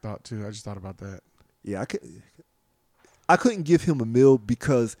for Black Thought too. I just thought about that. Yeah, I couldn't give him a meal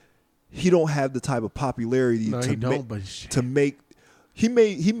because he don't have the type of popularity to make. He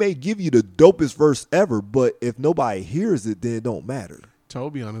may give you the dopest verse ever, but if nobody hears it, then it don't matter.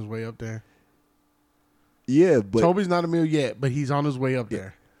 Toby on his way up there. Yeah, but Toby's not a meal yet, but he's on his way up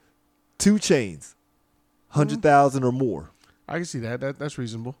there. 2 Chainz, 100,000 or more. I can see that. That's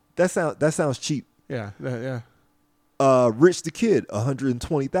reasonable. That sounds cheap. Yeah, yeah. Rich the Kid,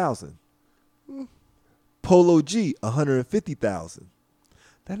 120,000. Polo G, 150,000.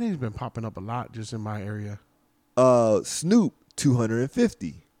 That name's been popping up a lot just in my area. Snoop,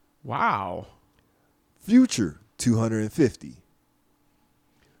 250. Wow. Future, 250.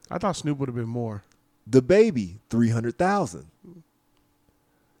 I thought Snoop would have been more. The Baby, 300,000.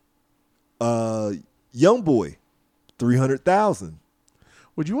 Young Boy, 300,000.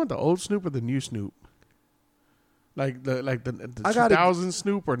 Would you want the old Snoop or the new Snoop? Like the I gotta- 2000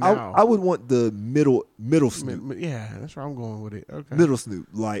 Snoop or now? I would want the middle Snoop. Yeah, that's where I'm going with it. Okay. Middle Snoop,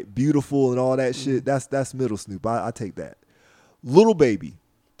 like Beautiful and all that shit. That's middle Snoop. I take that. Little Baby,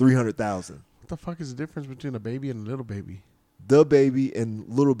 300,000. What the fuck is the difference between a baby and a little baby? The Baby and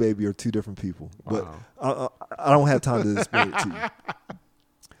Little Baby are two different people. But I don't have time to explain it to you.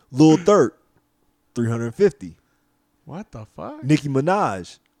 Lil Durk, 350. What the fuck? Nicki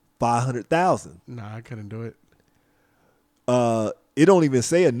Minaj, 500,000. Nah, I couldn't do it. It don't even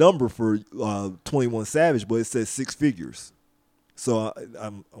say a number for 21 Savage, but it says 6 figures. So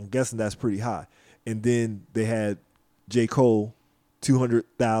I'm guessing that's pretty high. And then they had J. Cole,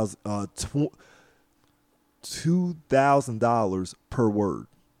 $2,000 per word.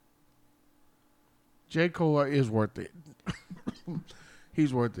 J. Cole is worth it.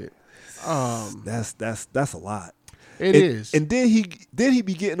 He's worth it. That's a lot. It is. And then he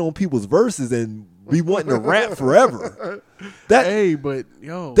be getting on people's verses and be wanting to rap forever.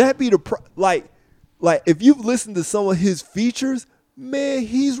 That be the like if you've listened to some of his features, man,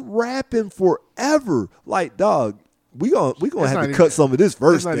 he's rapping forever. Like, dog, we gonna have to cut some of this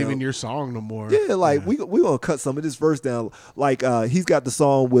verse down. It's not even your song no more. Yeah, like we gonna cut some of this verse down. Like he's got the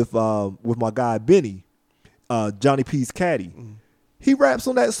song with my guy Benny, Johnny P's Caddy. Mm. He raps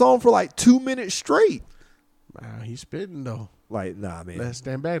on that song for like 2 minutes straight. He's spitting though. Like, nah, man. Let's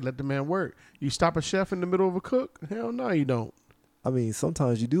stand back. Let the man work. You stop a chef in the middle of a cook? Hell no, you don't. I mean,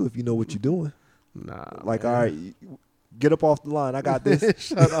 sometimes you do if you know what you're doing. Nah, like, man. All right, get up off the line. I got this.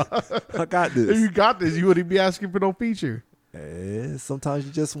 Shut up. I got this. If you got this, you wouldn't be asking for no feature. Sometimes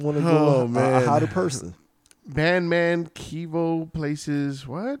you just want to go a hotter person. Bandman Kivo places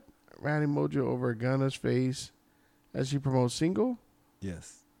what? Ratty Mojo over Gunna's face as she promotes single?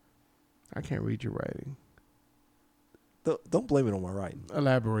 Yes. I can't read your writing. Don't blame it on my writing.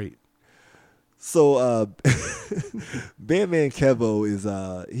 Elaborate. So, Bandman Kevo is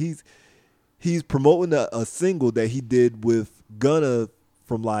he's promoting a single that he did with Gunna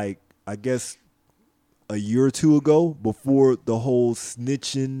from like I guess a year or two ago before the whole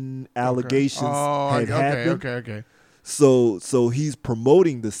snitching allegations had happened. Okay. So he's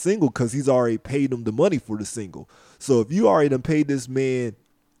promoting the single because he's already paid him the money for the single. So if you already done paid this man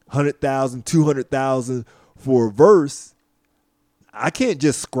 $100,000, $200,000 for a verse, I can't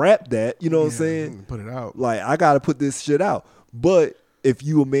just scrap that. You know what I'm saying? Put it out. Like, I got to put this shit out. But if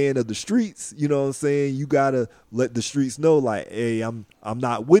you a man of the streets, you know what I'm saying? You got to let the streets know, like, hey, I'm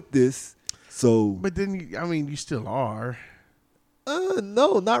not with this. So, but then, you still are.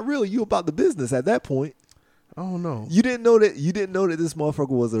 No, not really. You about the business at that point. Oh no. You didn't know that this motherfucker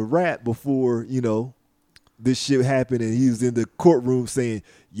was a rat before, this shit happened and he was in the courtroom saying,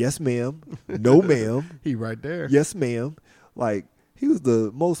 yes, ma'am, no, ma'am. He right there. Yes, ma'am. Like, he was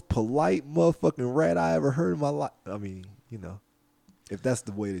the most polite motherfucking rat I ever heard in my life. I mean, if that's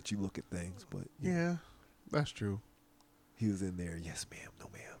the way that you look at things. But yeah, that's true. He was in there, yes, ma'am, no,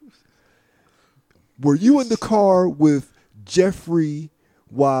 ma'am. Were you in the car with Jeffrey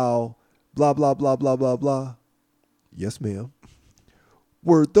while blah, blah, blah, blah, blah, blah? Yes, ma'am.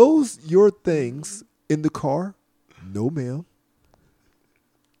 Were those your things in the car? No, ma'am.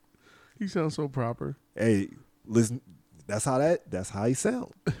 He sounds so proper. Hey, listen, that's how he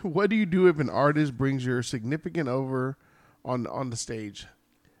sound. What do you do if an artist brings your significant over on the stage?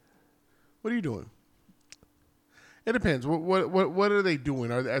 What are you doing? It depends. What are they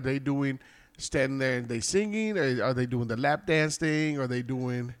doing? Are they doing standing there and they singing? Or are they doing the lap dance thing? Are they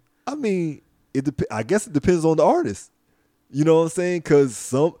doing? I mean, I guess it depends on the artist. You know what I'm saying? Because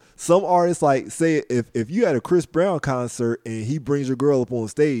some artists, like, say if you had a Chris Brown concert and he brings your girl up on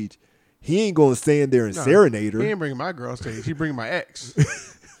stage, he ain't going to stand there and serenade her. He ain't bringing my girl on stage. He bringing my ex.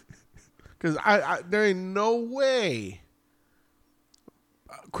 Because there ain't no way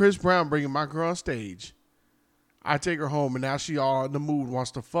Chris Brown bringing my girl on stage. I take her home and now she all in the mood,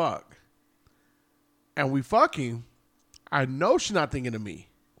 wants to fuck. And we fucking. I know she's not thinking of me.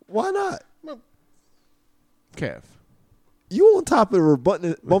 Why not? Kev. You on top of her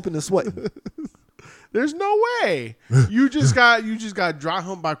bumping and sweating. There's no way. You just got dry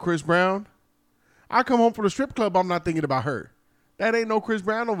humped by Chris Brown. I come home from the strip club, I'm not thinking about her. That ain't no Chris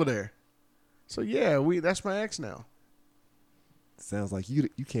Brown over there. So yeah, that's my ex now. Sounds like you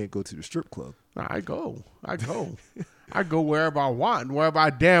can't go to the strip club. Nah, I go. I go wherever I want and wherever I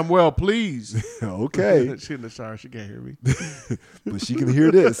damn well please. Okay. She in the shower, she can't hear me. But she can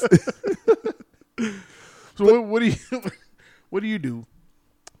hear this. So what do you do?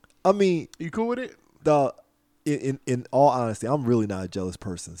 I mean, you cool with it? In all honesty, I'm really not a jealous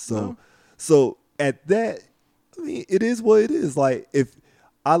person. So at that, I mean, it is what it is. Like, if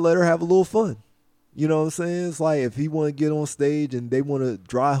I let her have a little fun, you know what I'm saying? It's like, if he want to get on stage and they want to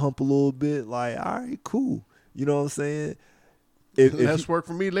dry hump a little bit, like, all right, cool. You know what I'm saying? That's work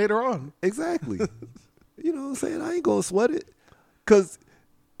for me later on. Exactly. You know what I'm saying? I ain't going to sweat it. Because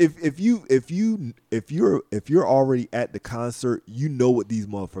if you're already at the concert, you know what these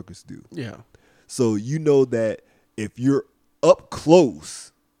motherfuckers do. Yeah. So you know that if you're up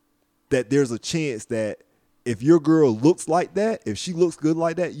close, that there's a chance that if your girl looks like that, if she looks good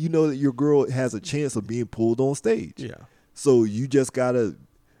like that, you know that your girl has a chance of being pulled on stage. Yeah. So you just gotta,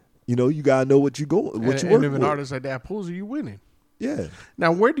 you gotta know what you go, what you And work if an with. artist like that pulls you winning. Yeah.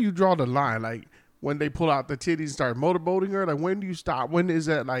 Now, where do you draw the line? Like when they pull out the titties and start motorboating her, like when do you stop? When is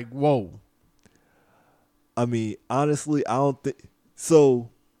that like, whoa? I mean, honestly, I don't think so.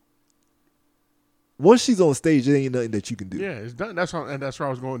 Once she's on stage, there ain't nothing that you can do. Yeah, it's done. That's where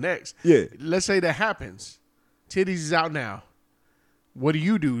I was going next. Yeah. Let's say that happens. Titties is out now. What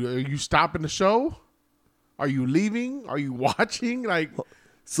do? Are you stopping the show? Are you leaving? Are you watching? Like,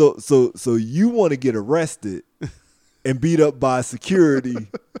 So you want to get arrested and beat up by security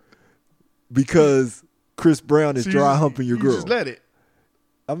because Chris Brown is so dry humping your girl. Just let it.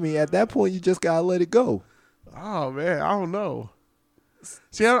 I mean, at that point, you just gotta let it go. Oh man, I don't know.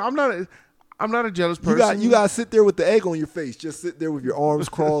 See, I'm not a jealous person. You gotta sit there with the egg on your face. Just sit there with your arms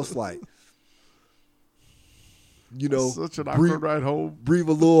crossed, like, Such an awkward ride home. breathe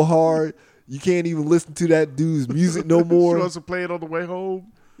a little hard. You can't even listen to that dude's music no She more. wants to play it on the way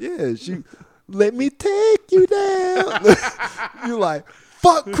home. Yeah, let me take you down. You're like,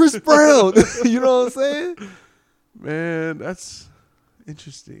 fuck Chris Brown. You know what I'm saying? Man, that's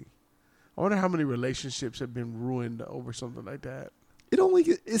interesting. I wonder how many relationships have been ruined over something like that.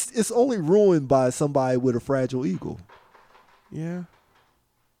 It's only ruined by somebody with a fragile ego. Yeah.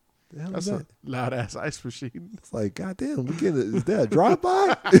 The hell That's is a that? loud ass ice machine. It's like, goddamn, is that a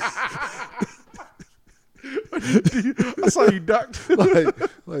drive-by? I saw you ducked.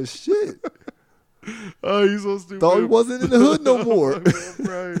 like shit. Oh, he's so stupid. Thought he wasn't in the hood no more. I'm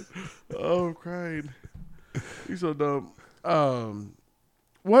crying. Oh, I'm crying. He's so dumb.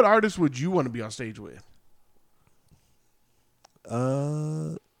 What artist would you want to be on stage with?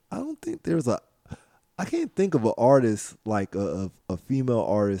 I don't think I can't think of an artist like a female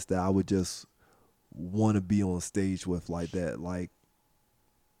artist that I would just want to be on stage with like that. Like,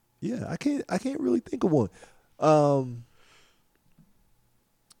 yeah, I can't really think of one.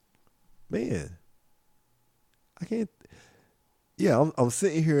 Man, I can't. Yeah, I'm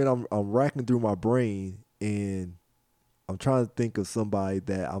sitting here and I'm racking through my brain and I'm trying to think of somebody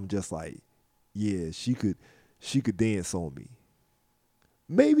that I'm just like, yeah, she could dance on me.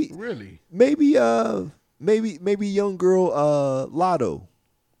 Maybe young girl Lotto.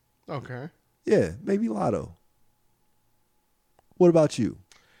 Okay. Yeah, maybe Lotto. What about you?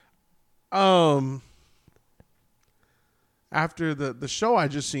 After the show I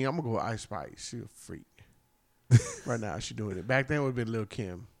just seen, I'm gonna go with Ice Spice. She a freak. Right now, she doing it. Back then, it would have been Lil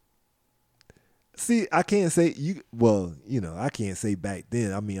Kim. See, I can't say you. Well, I can't say back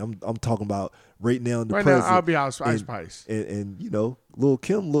then. I mean, I'm talking about right now in the Right present. now, I'll be Ice Spice. And Lil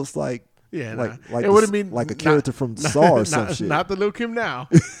Kim looks like Yeah, like it would have been like a character from Saw or some shit. Not the Lil Kim now.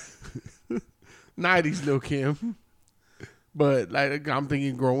 90s Lil Kim. But like I'm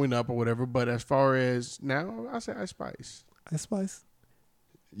thinking growing up or whatever. But as far as now, I say Ice Spice. Ice Spice.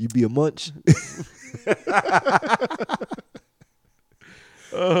 You be a munch.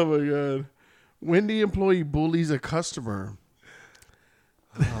 Oh my god. When the employee bullies a customer.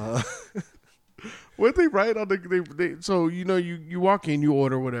 What they write on the so you walk in, you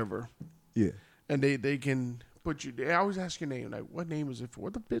order whatever. Yeah. And they can put you. They always ask your name. Like, what name is it for?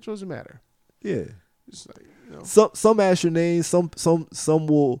 What the bitch does it matter? Yeah. It's like, Some ask your name. Some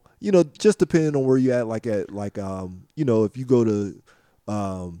will. Just depending on where you at. Like if you go to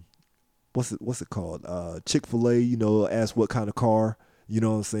what's it called? Chick-fil-A. Ask what kind of car. You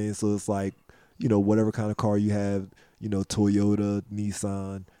know what I'm saying? So it's like whatever kind of car you have. Toyota,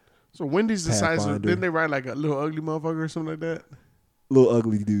 Nissan. So Wendy's decides. Pathfinder. Didn't they write like a little ugly motherfucker or something like that? Little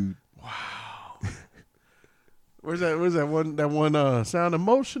ugly dude. Where's that one sound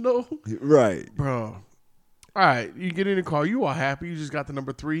emotional? Right. Bro. All right, you get in the car. You all happy. You just got the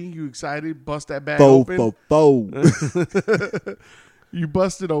number 3. You excited. Bust that bag open. You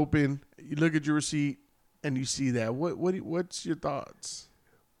bust it open. You look at your receipt, and you see that. What's your thoughts?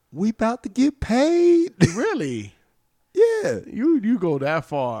 We about to get paid. Really? Yeah. You go that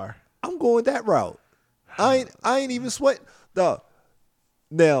far. I'm going that route. I ain't even sweating. Now,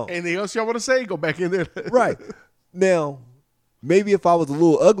 Anything else y'all want to say? Go back in there. right. Now, maybe if I was a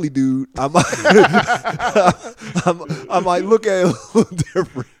little ugly dude, I might I might look at it a little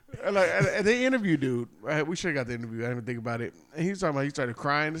different. And they interview dude. Right? We should have got the interview. I didn't even think about it. And he's talking about he started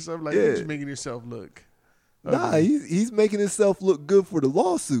crying and stuff. Like, Yeah. you're just making yourself look. Nah, he's making himself look good for the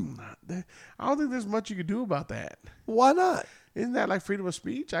lawsuit. I don't think there's much you could do about that. Why not? Isn't that like freedom of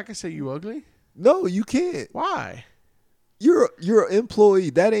speech? I can say you ugly. No, you can't. Why? You're an employee.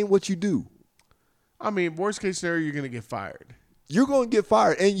 That ain't what you do. I mean, worst case scenario, you're gonna get fired. You're gonna get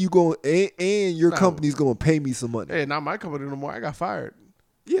fired, and and your company's gonna pay me some money. Hey, not my company no more. I got fired.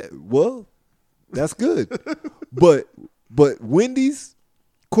 Yeah, well, that's good. but Wendy's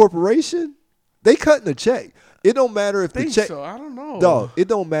Corporation, they cutting a check. It don't matter if the Think check. so? I don't know. Dog, it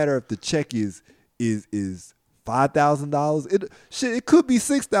don't matter if the check is $5,000. It could be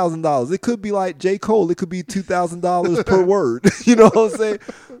 $6,000. It could be like J. Cole. It could be $2,000 per word. You know what I'm saying?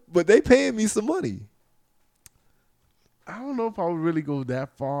 But they paying me some money. I don't know if I would really go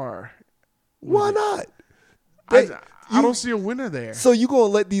that far. Why not? I don't see a winner there. So you gonna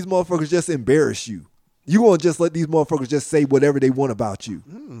let these motherfuckers just embarrass you? You gonna just let these motherfuckers just say whatever they want about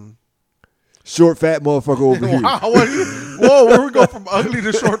you? Short, fat motherfucker over here. Wow, whoa, where we go from ugly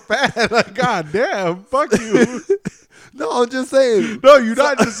to short fat? Like, God damn, fuck you. No, I'm just saying. No, you're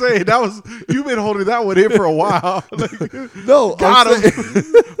not just saying. You've been holding that one in for a while. Like, No, got I'm him.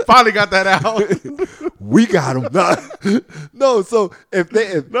 saying- Finally got that out. We got them. No, so if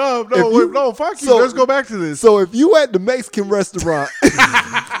No, fuck you. so- Let's go back to this. So if you at the Mexican restaurant,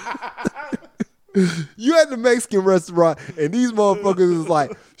 you at the Mexican restaurant, and these motherfuckers is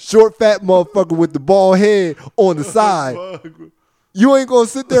like short, fat motherfucker with the bald head on the side, you ain't gonna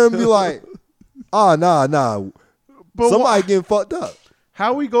sit there and be like, nah. But Somebody getting fucked up.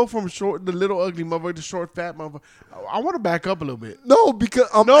 how we go from the little ugly motherfucker to short fat motherfucker? I want to back up a little bit. No, because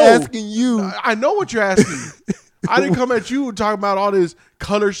I'm No. asking you. I know what you're asking. I didn't come at you talking about all this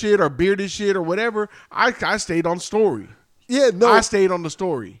color shit or bearded shit or whatever. I stayed on story. Yeah, no. I stayed on the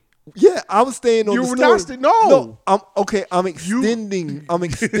story. Yeah, I was staying on You the were story. not no. I'm okay. I'm extending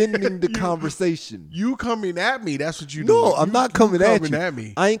the conversation. You coming at me? That's what you do. No, I'm not coming at you. At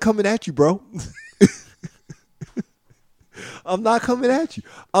me. I ain't coming at you, bro. I'm not coming at you.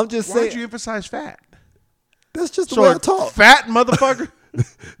 I'm just Why saying. don't you emphasize fat? That's just the way I talk. Fat motherfucker.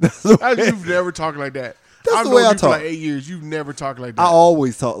 That's the way, You've never talked like that. That's I've the way known I you for talk. like 8 years. You've never talked like that. I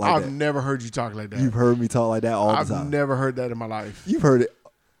always talk like I've that. never heard you talk like that. You've heard me talk like that all I've the time. never heard that in my life. You've heard it.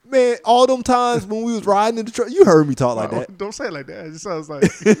 Man, all them times when we was riding in the truck, you heard me talk like that. Don't say it like that. It just sounds like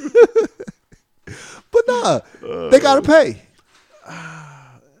But nah, they gotta pay.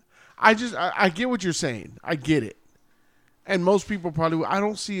 I get what you're saying. I get it. And most people probably, I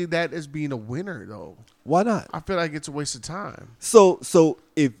don't see that as being a winner though. Why not? I feel like it's a waste of time. So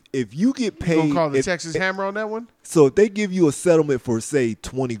if you get You paid, gonna call the if- Texas Hammer on that one? so if they give you a settlement for say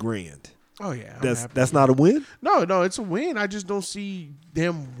 $20,000, Oh yeah, I'm that's happy. not a win. No, it's a win. I just don't see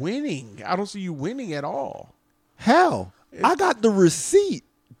them winning. I don't see you winning at all. How? I got the receipt.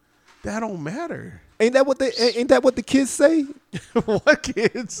 That don't matter. Ain't that what the kids say? What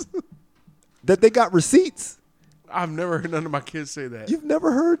kids? That they got receipts? I've never heard none of my kids say that. You've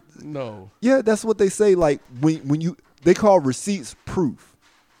never heard? No. Yeah, that's what they say. Like they call receipts proof,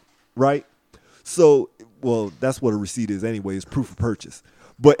 right? So, well, that's what a receipt is anyway. It's proof of purchase.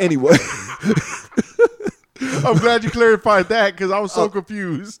 But anyway, I'm glad you clarified that because I was so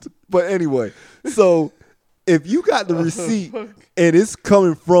confused. so if you got the receipt and it's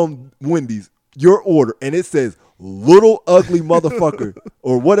coming from Wendy's, your order, and it says little ugly motherfucker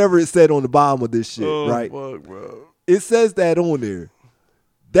or whatever it said on the bottom of this shit, right? Fuck, bro. It says that on there.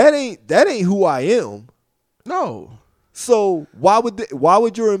 That ain't who I am. No, So why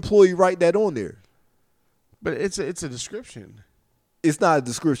would your employee write that on there? but it's a description It's not a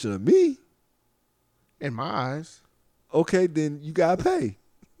description of me. in my eyes. Okay, then you gotta pay.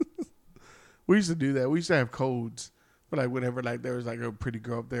 We used to do that. We used to have codes. But like whenever like there was like a pretty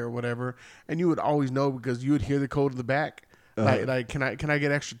girl up there or whatever, and you would always know because you would hear the code in the back. Like can I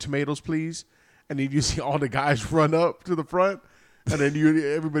get extra tomatoes, please? And then you see all the guys run up to the front, and then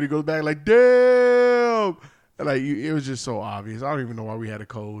everybody goes back like damn, and like it was just so obvious. I don't even know why we had a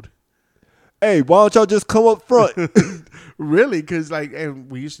code. Hey, why don't y'all just come up front? Really, because like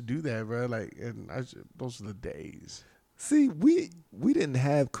and we used to do that, bro. Like and those are the days. See, we didn't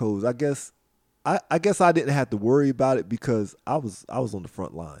have codes. I guess I didn't have to worry about it because I was on the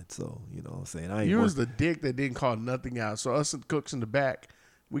front line. So, you know what I'm saying? I ain't You was working. the dick that didn't call nothing out. So us and cooks in the back,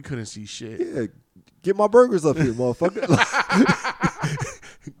 we couldn't see shit. Yeah, get my burgers up here, motherfucker.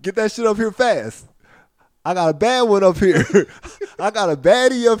 Get that shit up here fast. I got a bad one up here. I got a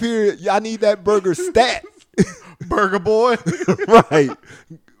baddie up here. I need that burger stat. Burger boy. Right.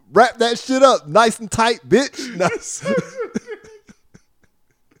 Wrap that shit up nice and tight, bitch. Nice.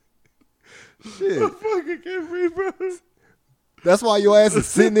 Shit. Fucking can't breathe, bro. That's why your ass is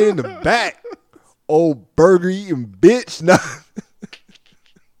sitting there in the back. Old burger eating bitch. Nah.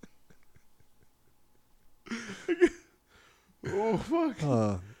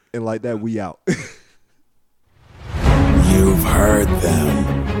 fuck? And like that, we out. You've heard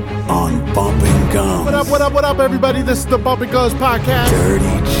them on Bumping Gums. What up, everybody? This is the Bumping Gums podcast.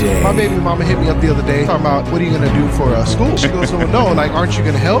 Dirty J. My baby mama hit me up the other day talking about, what are you going to do for school? She goes, oh, no, like, aren't you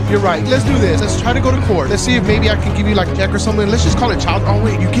going to help? You're right. Let's do this. Let's try to go to court. Let's see if maybe I can give you like a check or something. Let's just call it child. Oh,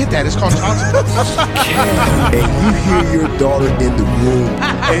 wait, you get that. It's called child support. And you hear your daughter in the room,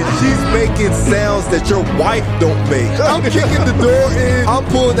 and she's making sounds that your wife don't make. I'm kicking the door in. I'm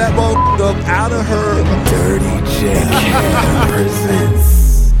pulling that motherfucker up out of her. Dirty J presents